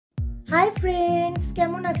Hi friends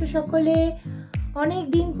केमन आछो सकले अनेक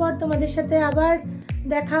दिन पर तुम्हारे साथे आबार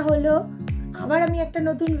देखा हलो आबार आमी एकटा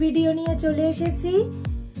नतून भिडियो निये चले एसेछि।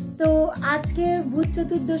 तो आज के भूत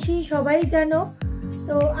चतुर्दशी सबाई जानो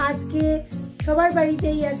तो आज के सबार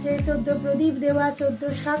बाड़ीतेई आछे 14 प्रदीप देवा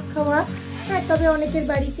 14 शाक खावा। हाँ तबे अनेकेर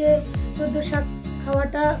बाड़ीते 14 शाक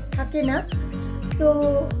खावाटा थाके ना। तो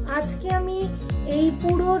आज के आमी এই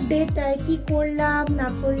পুরো ডেটায় কি করলাম না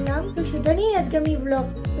করলাম তো সেটা নিয়ে আজকে আমি ব্লগ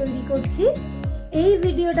তৈরি করছি। এই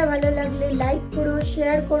ভিডিওটা ভালো লাগলে লাইক করো,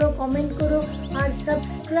 শেয়ার করো, কমেন্ট করো আর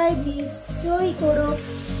সাবস্ক্রাইব নিশ্চয়ই করো।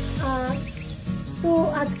 তো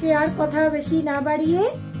আজকে আর কথা বেশি না বাড়িয়ে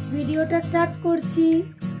ভিডিওটা স্টার্ট করছি।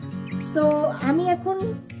 তো আমি এখন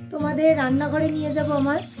তোমাদের রান্নাঘরে নিয়ে যাব,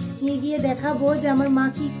 নিয়ে গিয়ে দেখাবো যে আমার মা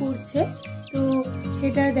কি করছে। তো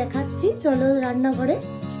সেটা দেখাচ্ছি, চলো রান্নাঘরে।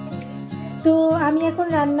 তো আমি এখন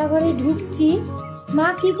রান্নাঘরে ঢুকছি। মা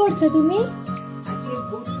কি করছো তুমি? আজকে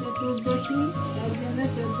ভূত চতুর্দশী তাই জন্য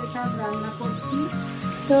 14 শাক রান্না করছি।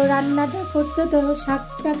 তো রান্নাটা করছো তো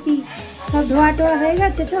শাকটা কি সব ধোয়া টোয়া হয়ে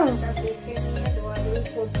গেছে? তো বেছে নিয়ে ধোয়াধুয়ি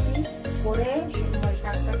করছি, করে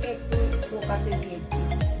শাকটাকে একটু শুকাতে দিয়েছি,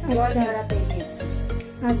 জল ঝরাতে দিয়েছি।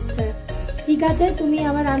 আচ্ছা ঠিক আছে, তুমি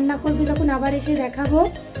আবার রান্না করবে তখন আবার এসে দেখাবো।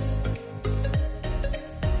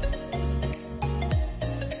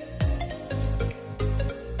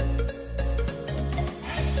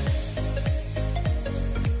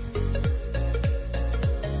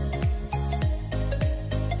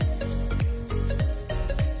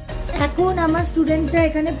 এখন আমার স্টুডেন্টরা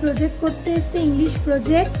এখানে প্রজেক্ট করতে এসেছে, ইংলিশ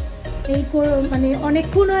প্রজেক্ট। এই মানে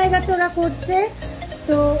অনেকক্ষণ হয়ে গেছে ওরা করছে,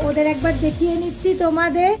 তো ওদের একবার দেখিয়ে নিচ্ছি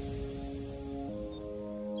তোমাদের।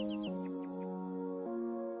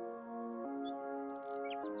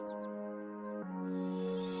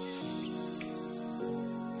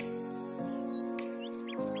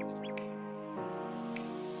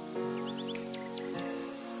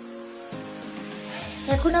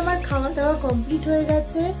 এখন আমার খাওয়া দাওয়া কমপ্লিট হয়ে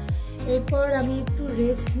গেছে। এরপর আমি একটু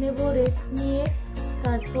রেস্ট নেব, রেস্ট নিয়ে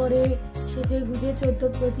তারপরে সেজে গুজে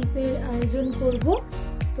 14 প্রদীপের আয়োজন করব।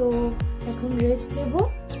 তো এখন রেস্ট নেব,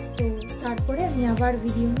 তো তারপরে আমি আবার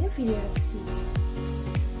ভিডিও নিয়ে ফিরে আসছি।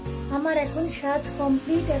 আমার এখন সাজ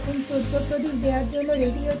কমপ্লিট, এখন 14 প্রদীপ দেওয়ার জন্য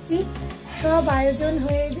রেডি হচ্ছি। সব আয়োজন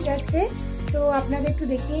হয়ে গেছে, তো আপনাদের একটু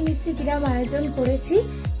দেখিয়ে নিচ্ছি কিরকম আয়োজন করেছি।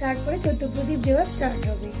 তারপরে 14 প্রদীপ দেওয়া স্টার্ট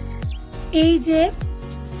হবে। এই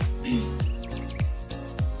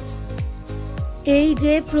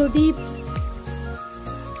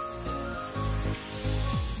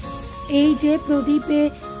যে প্রদীপে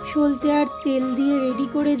সলতে আর তেল দিয়ে রেডি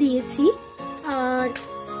করে দিয়েছি। আর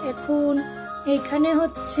এখন এখানে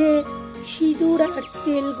হচ্ছে সিঁদুর আর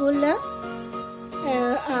তেল গোলা,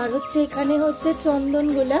 আর হচ্ছে এখানে হচ্ছে চন্দন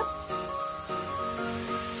গোলা।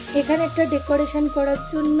 এখানে একটা ডেকোরেশন করার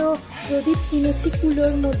জন্য প্রদীপ কিনেছি,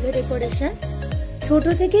 কুলোর মধ্যে ডেকোরেশন। ছোট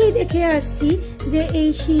থেকেই দেখে আসছি যে এই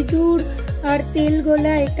সিঁদুর আর তেল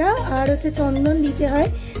গোলা এটা আর হচ্ছে চন্দন দিতে হয়।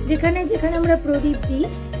 যেখানে যেখানে আমরা প্রদীপ দিই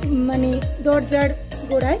মানে দরজার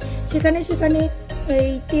গোড়ায়, সেখানে সেখানে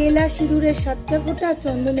এই তেল আর সিঁদুরের 7টা ফোঁটা,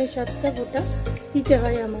 চন্দনের 7টা ফোঁটা দিতে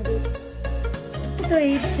হয় আমাদের। তো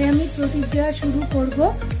এইভাবে আমি প্রদীপ দেওয়া শুরু করব।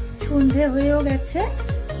 সন্ধে হয়েও গেছে,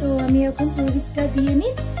 তো আমি এখন প্রদীপটা দিয়ে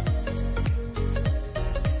নিই।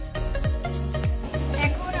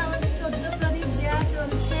 এখন আমাদের 14 প্রদীপ দেওয়া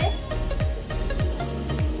চলছে।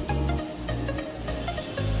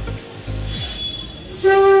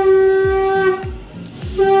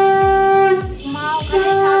 মা ওখানে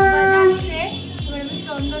শাক বাজাচ্ছে, এবার আমি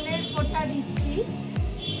চন্দনের ফোঁটা দিচ্ছি।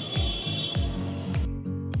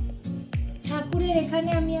 ঠাকুরের এখানে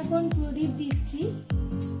আমি এখন প্রদীপ দিচ্ছি।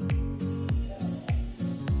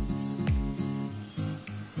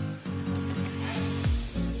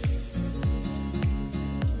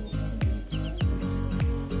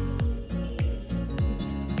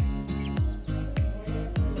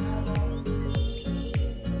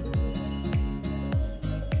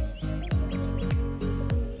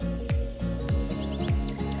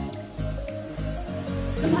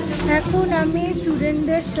 এখন আমি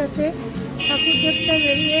স্টুডেন্টদের সাথে ঠাকুর দেখতে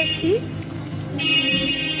বেরিয়েছি।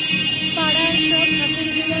 পাড়ার সব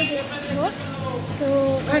ঠাকুরগুলো দেখবো, তো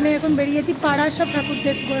ওখানে এখন বেরিয়েছি পাড়ার সব ঠাকুর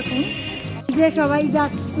দেখবো। এখন এই যে সবাই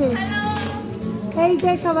যাচ্ছে, এই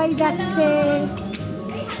যে সবাই যাচ্ছে।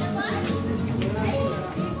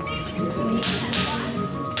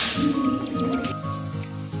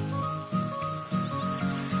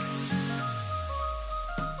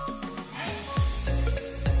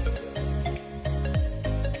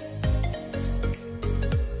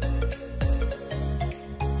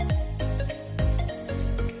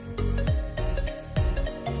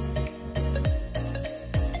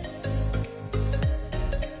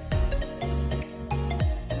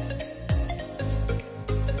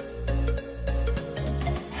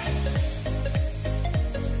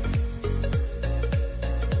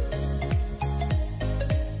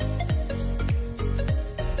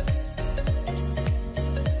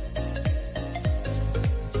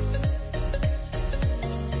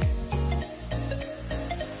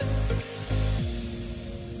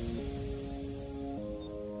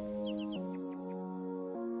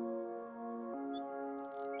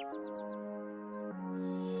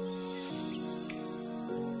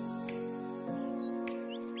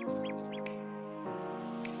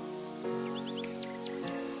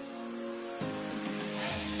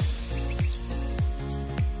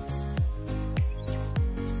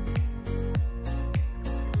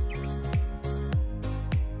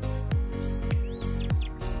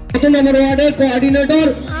 7 নম্বর ওয়ার্ডের কোঅর্ডিনেটর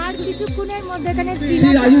আর কিছুক্ষণের মধ্যে এখানে শ্রী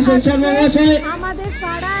রাজু সঞ্চার মহাশয় আমাদের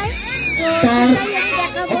পাড়ায়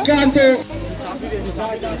অক্লান্ত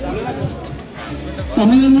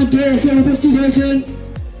আমাদের মধ্যে এসে উপস্থিত হয়েছেন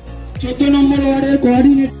 14 নম্বর ওয়ার্ডের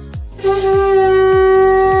কোঅর্ডিনেটর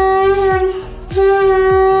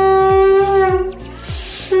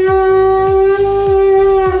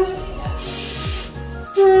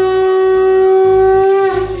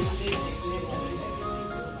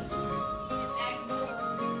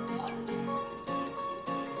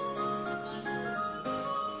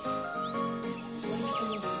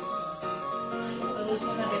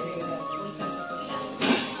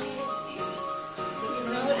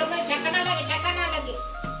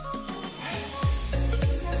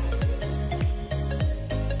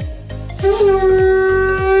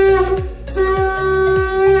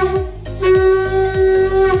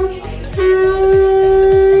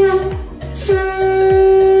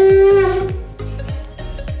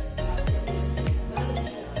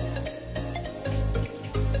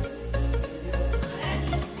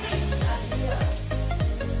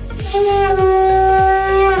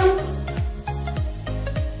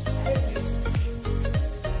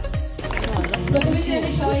প্রথমে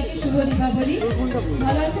জানি সবাইকে শুভ দীপাবলি।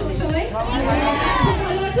 ভালো আছো তো সবাই?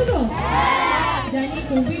 ভালো আছো তো? জানি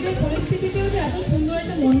কোভিডের পরিস্থিতিতেও যে এত সুন্দর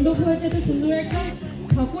একটা মণ্ডপ হয়েছে, এত সুন্দর একটা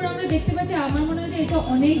ঠাকুর আমরা দেখতে পাচ্ছি, আমার মনে হয় যে এটা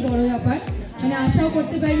অনেক বড় ব্যাপার। মানে আশাও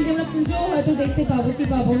করতে পারিনি যে আমরা পুজোও হয়তো দেখতে পাবো কি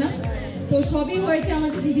পাবো না। তো সবই হয়েছে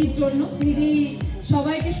আমাদের দিদির জন্য। দিদি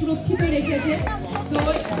সবাইকে সুরক্ষিত রেখেছে। তো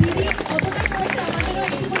দিদি কতটা করেছে আমাদেরও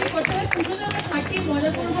একটুখানি করতে হবে। পুজোতে আমরা থাকি, মজা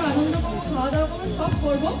করবো, আনন্দ করবো, খাওয়া দাওয়া করবো, সব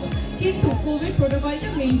করবো, কিন্তু কোভিড প্রোটোকলটা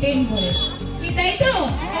মেনটেন করে, কি তাই তো?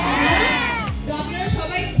 তো আপনারা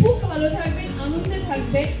সবাই খুব ভালো থাকবেন, আনন্দে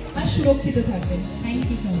থাকবেন আর সুরক্ষিত থাকবেন। Thank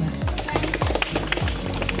you so much.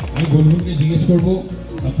 আমি বন্ধুকে জিজ্ঞেস করবো,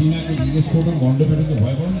 তিনাকে জিজ্ঞেস করবেন, মণ্ডপে ঢুকে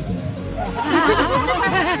ভয় পাওনি তো?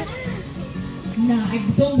 না,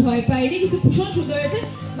 একদম ভয় পাইনি, কিন্তু ভীষণ সুন্দর হয়েছে।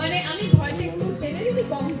 মানে আমি ভয়টা একটু জেনারেলি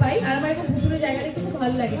কম পাই, আর আমার এখন ভুতুরে জায়গাটা একটু খুব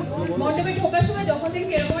ভালো লাগে। মণ্ডপে ঢোকার সময় যখন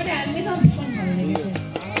থেকে এরকম একটা অ্যাম্বিয়েন্স আমার ভীষণ ভালো লেগেছে।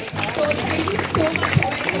 তো থ্যাংক ইউ সো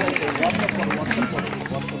মাচ সবাইকে।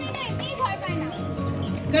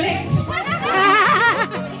 কারেক্ট,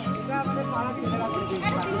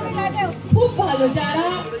 খুব ভালো। যারা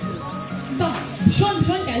বাহ, ভীষণ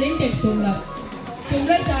ভীষণ ট্যালেন্টেড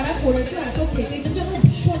তোমরা যারা করেছো, এত খেতে কিন্তু আমার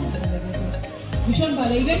ভীষণ ভালো লেগেছে, ভীষণ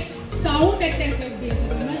ভালো। ইভেন সাউন্ড একটা এফেক্ট দিয়েছে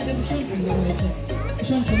তোমরা, যেটা ভীষণ সুন্দর হয়েছে,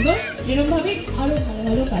 ভীষণ সুন্দর। এরকম ভাবে আরো ভালো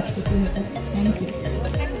ভালো কাজ করতে হতো। Thank you.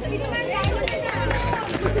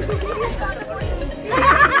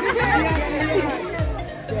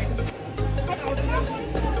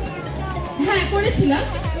 হ্যাঁ করেছিলাম,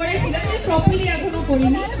 প্রপারলি এখনো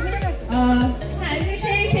করিনি। হ্যাঁ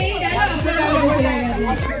সেই ডায়লগ আপনারা বলে গেছে।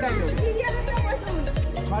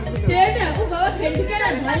 সেটা ও বাবা ফেসবুকে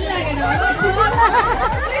আর ভালো লাগে না বাবা,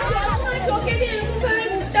 চোখে দিয়ে এরকম ভাবে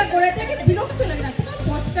মুখটা করে থাকে, বিরক্ত লাগে না।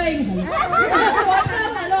 পটকাই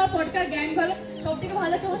ভালো, পটকা গ্যাং ভালো, সব থেকে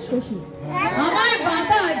ভালো আছে আমার শ্বশুর। আমার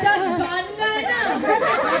বাবা যা গান গায় না,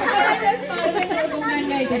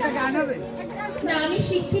 গান হবে না, আমি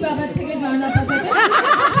শিখছি বাবার থেকে গান। আপাতত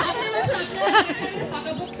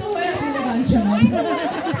পাকাপোক্ত হয়ে আপনাদের গান শোনাই।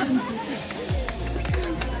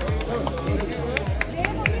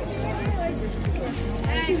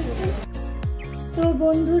 তো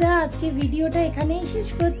বন্ধুরা, আজকে ভিডিওটা এখানেই শেষ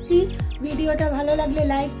করছি। ভিডিওটা ভালো লাগলে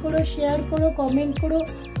লাইক করো, শেয়ার করো, কমেন্ট করো,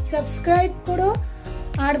 সাবস্ক্রাইব করো,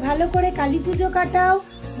 আর ভালো করে কালী পুজো কাটাও,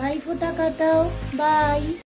 ভাইফোঁটা কাটাও। বাই।